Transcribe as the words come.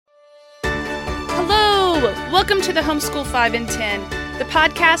Welcome to the Homeschool 5 in 10, the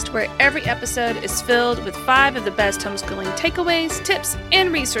podcast where every episode is filled with 5 of the best homeschooling takeaways, tips,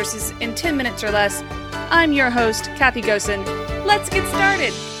 and resources in 10 minutes or less. I'm your host, Kathy Gosen. Let's get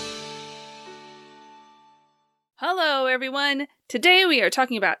started. Hello, everyone. Today we are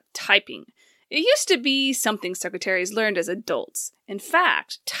talking about typing. It used to be something secretaries learned as adults. In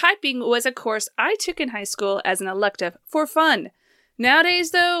fact, typing was a course I took in high school as an elective for fun. Nowadays,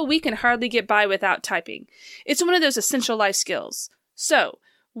 though, we can hardly get by without typing. It's one of those essential life skills. So,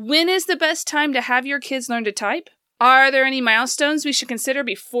 when is the best time to have your kids learn to type? Are there any milestones we should consider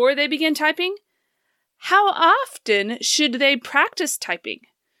before they begin typing? How often should they practice typing?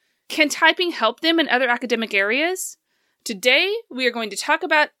 Can typing help them in other academic areas? Today, we are going to talk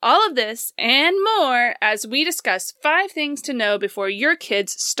about all of this and more as we discuss 5 things to know before your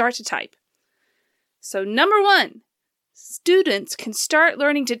kids start to type. So, number 1. Students can start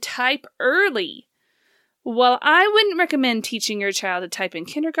learning to type early. While I wouldn't recommend teaching your child to type in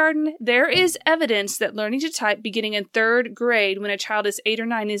kindergarten, there is evidence that learning to type beginning in 3rd grade when a child is 8 or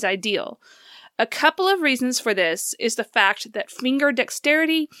 9 is ideal. A couple of reasons for this is the fact that finger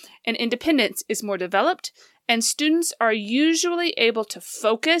dexterity and independence is more developed, and students are usually able to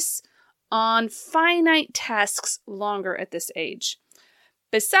focus on finite tasks longer at this age.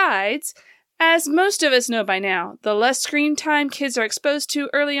 Besides, as most of us know by now, the less screen time kids are exposed to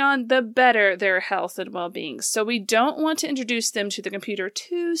early on, the better their health and well-being, so we don't want to introduce them to the computer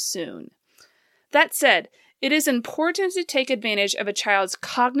too soon. That said, it is important to take advantage of a child's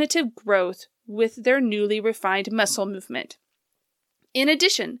cognitive growth with their newly refined muscle movement. In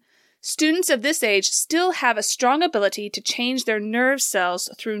addition, students of this age still have a strong ability to change their nerve cells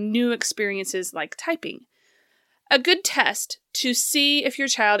through new experiences like typing. A good test to see if your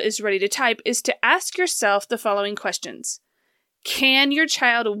child is ready to type is to ask yourself the following questions. Can your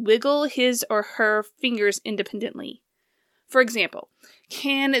child wiggle his or her fingers independently? For example,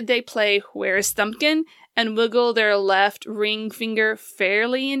 can they play Where's Thumbkin and wiggle their left ring finger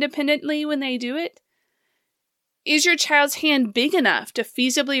fairly independently when they do it? Is your child's hand big enough to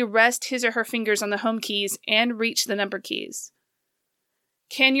feasibly rest his or her fingers on the home keys and reach the number keys?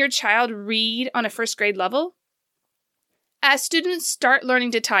 Can your child read on a 1st grade level? As students start learning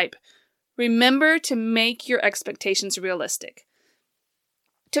to type, remember to make your expectations realistic.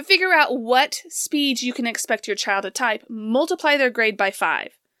 To figure out what speed you can expect your child to type, multiply their grade by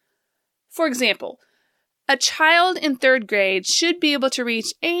 5. For example, a child in 3rd grade should be able to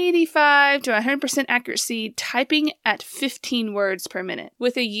reach 85 to 100% accuracy typing at 15 words per minute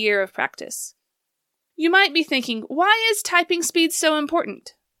with a year of practice. You might be thinking, why is typing speed so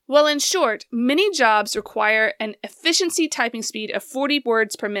important? Well, in short, many jobs require an efficiency typing speed of 40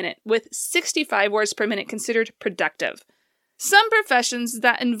 words per minute, with 65 words per minute considered productive. Some professions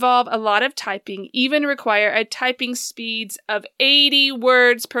that involve a lot of typing even require a typing speeds of 80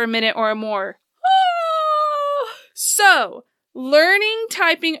 words per minute or more. So, learning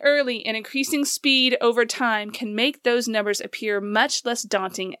typing early and increasing speed over time can make those numbers appear much less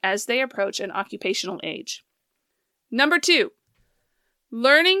daunting as they approach an occupational age. Number 2.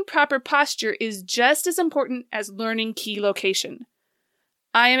 Learning proper posture is just as important as learning key location.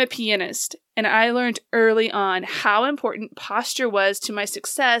 I am a pianist, and I learned early on how important posture was to my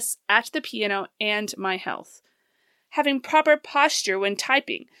success at the piano and my health. Having proper posture when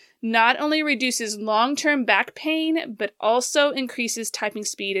typing not only reduces long-term back pain, but also increases typing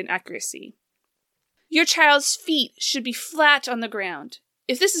speed and accuracy. Your child's feet should be flat on the ground.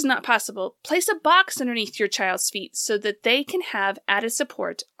 If this is not possible, place a box underneath your child's feet so that they can have added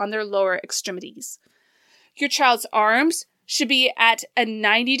support on their lower extremities. Your child's arms should be at a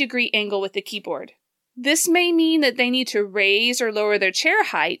 90-degree angle with the keyboard. This may mean that they need to raise or lower their chair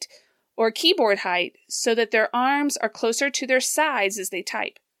height or keyboard height so that their arms are closer to their sides as they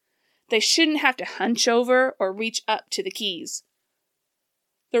type. They shouldn't have to hunch over or reach up to the keys.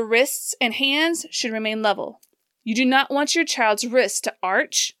 The wrists and hands should remain level. You do not want your child's wrists to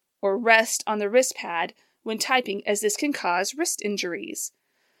arch or rest on the wrist pad when typing, as this can cause wrist injuries.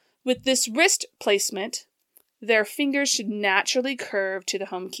 With this wrist placement, their fingers should naturally curve to the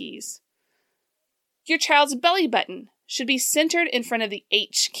home keys. Your child's belly button should be centered in front of the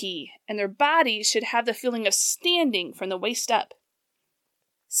H key, and their body should have the feeling of standing from the waist up.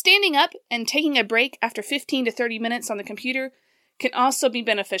 Standing up and taking a break after 15 to 30 minutes on the computer can also be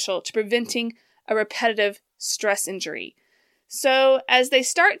beneficial to preventing a repetitive stress injury. So, as they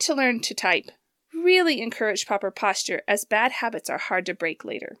start to learn to type, really encourage proper posture, as bad habits are hard to break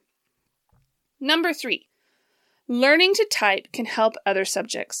later. Number 3, learning to type can help other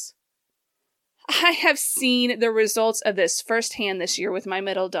subjects. I have seen the results of this firsthand this year with my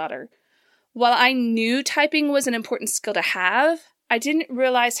middle daughter. While I knew typing was an important skill to have, I didn't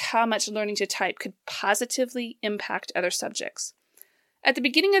realize how much learning to type could positively impact other subjects. At the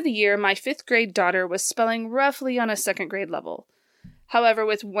beginning of the year, my 5th grade daughter was spelling roughly on a 2nd grade level. However,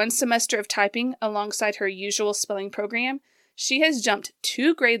 with 1 semester of typing alongside her usual spelling program, she has jumped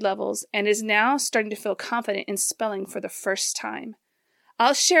 2 grade levels and is now starting to feel confident in spelling for the first time.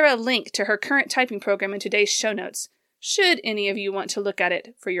 I'll share a link to her current typing program in today's show notes, should any of you want to look at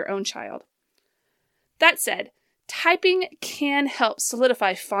it for your own child. That said, typing can help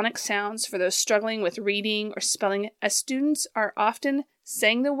solidify phonic sounds for those struggling with reading or spelling, as students are often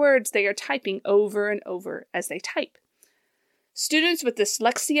saying the words they are typing over and over as they type. Students with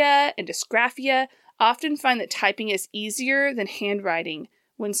dyslexia and dysgraphia often find that typing is easier than handwriting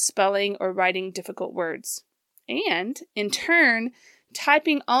when spelling or writing difficult words. And, in turn,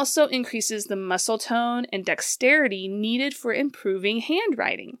 typing also increases the muscle tone and dexterity needed for improving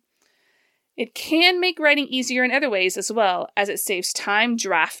handwriting. It can make writing easier in other ways as well, as it saves time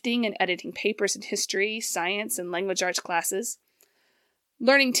drafting and editing papers in history, science, and language arts classes.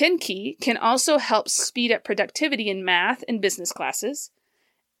 Learning 10 key can also help speed up productivity in math and business classes.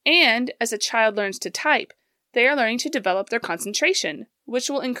 And as a child learns to type, they are learning to develop their concentration, which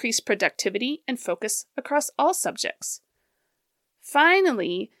will increase productivity and focus across all subjects.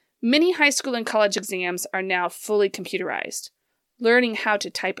 Finally, many high school and college exams are now fully computerized. Learning how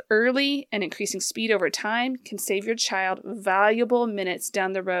to type early and increasing speed over time can save your child valuable minutes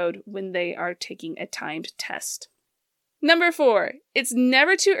down the road when they are taking a timed test. Number 4, it's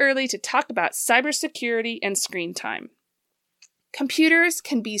never too early to talk about cybersecurity and screen time. Computers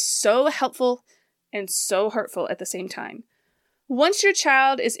can be so helpful and so hurtful at the same time. Once your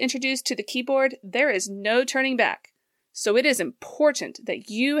child is introduced to the keyboard, there is no turning back. So it is important that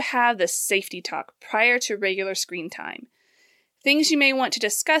you have the safety talk prior to regular screen time. Things you may want to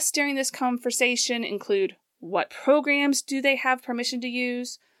discuss during this conversation include: what programs do they have permission to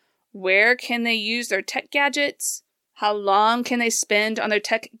use? Where can they use their tech gadgets? How long can they spend on their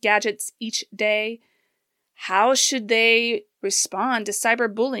tech gadgets each day? How should they respond to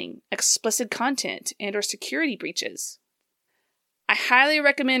cyberbullying, explicit content, and/or security breaches? I highly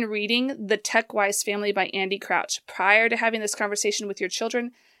recommend reading The Tech-Wise Family by Andy Crouch prior to having this conversation with your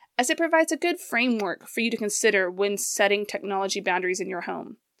children, as it provides a good framework for you to consider when setting technology boundaries in your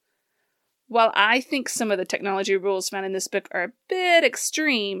home. While I think some of the technology rules found in this book are a bit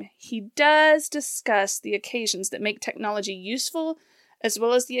extreme, he does discuss the occasions that make technology useful, as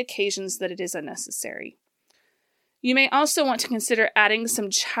well as the occasions that it is unnecessary. You may also want to consider adding some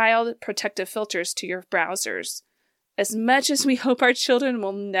child protective filters to your browsers. As much as we hope our children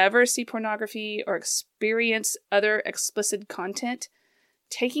will never see pornography or experience other explicit content,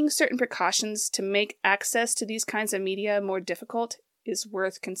 taking certain precautions to make access to these kinds of media more difficult is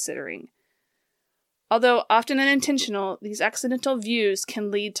worth considering. Although often unintentional, these accidental views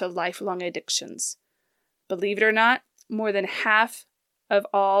can lead to lifelong addictions. Believe it or not, more than half of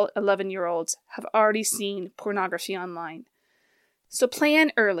all 11-year-olds have already seen pornography online. So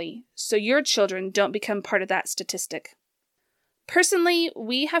plan early so your children don't become part of that statistic. Personally,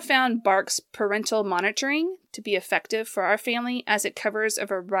 we have found Bark's parental monitoring to be effective for our family, as it covers a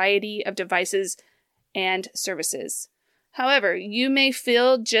variety of devices and services. However, you may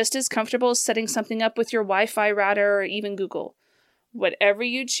feel just as comfortable setting something up with your Wi-Fi router or even Google. Whatever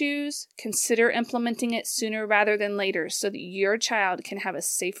you choose, consider implementing it sooner rather than later so that your child can have a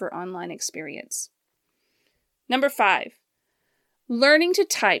safer online experience. Number 5, learning to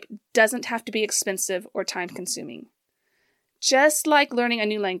type doesn't have to be expensive or time-consuming. Just like learning a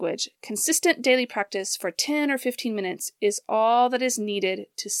new language, consistent daily practice for 10 or 15 minutes is all that is needed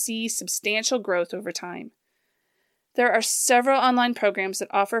to see substantial growth over time. There are several online programs that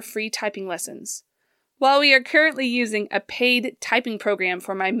offer free typing lessons. While we are currently using a paid typing program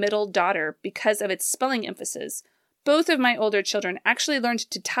for my middle daughter because of its spelling emphasis, both of my older children actually learned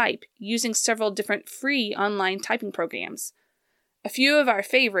to type using several different free online typing programs. A few of our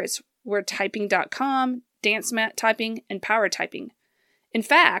favorites were Typing.com, DanceMat Typing, and Power Typing. In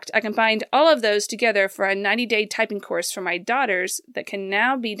fact, I combined all of those together for a 90-day typing course for my daughters that can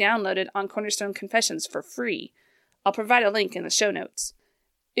now be downloaded on Cornerstone Confessions for free. I'll provide a link in the show notes.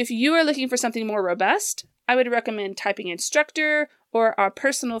 If you are looking for something more robust, I would recommend Typing Instructor or our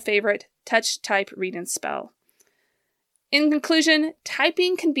personal favorite, Touch, Type, Read, and Spell. In conclusion,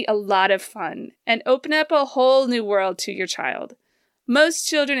 typing can be a lot of fun and open up a whole new world to your child. Most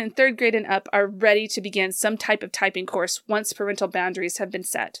children in 3rd grade and up are ready to begin some type of typing course once parental boundaries have been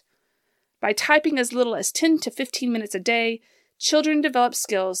set. By typing as little as 10 to 15 minutes a day, children develop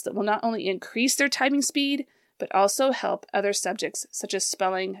skills that will not only increase their typing speed, but also help other subjects such as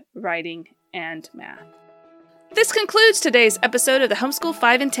spelling, writing, and math. This concludes today's episode of the Homeschool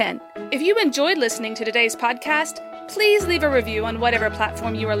 5 and 10. If you enjoyed listening to today's podcast, please leave a review on whatever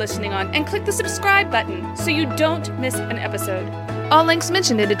platform you are listening on and click the subscribe button so you don't miss an episode. All links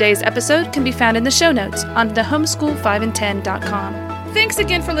mentioned in today's episode can be found in the show notes on thehomeschool5and10.com. Thanks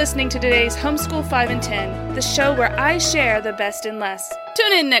again for listening to today's Homeschool 5 and 10, the show where I share the best and less.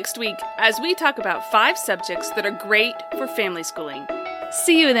 Tune in next week as we talk about 5 subjects that are great for family schooling.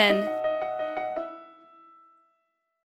 See you then.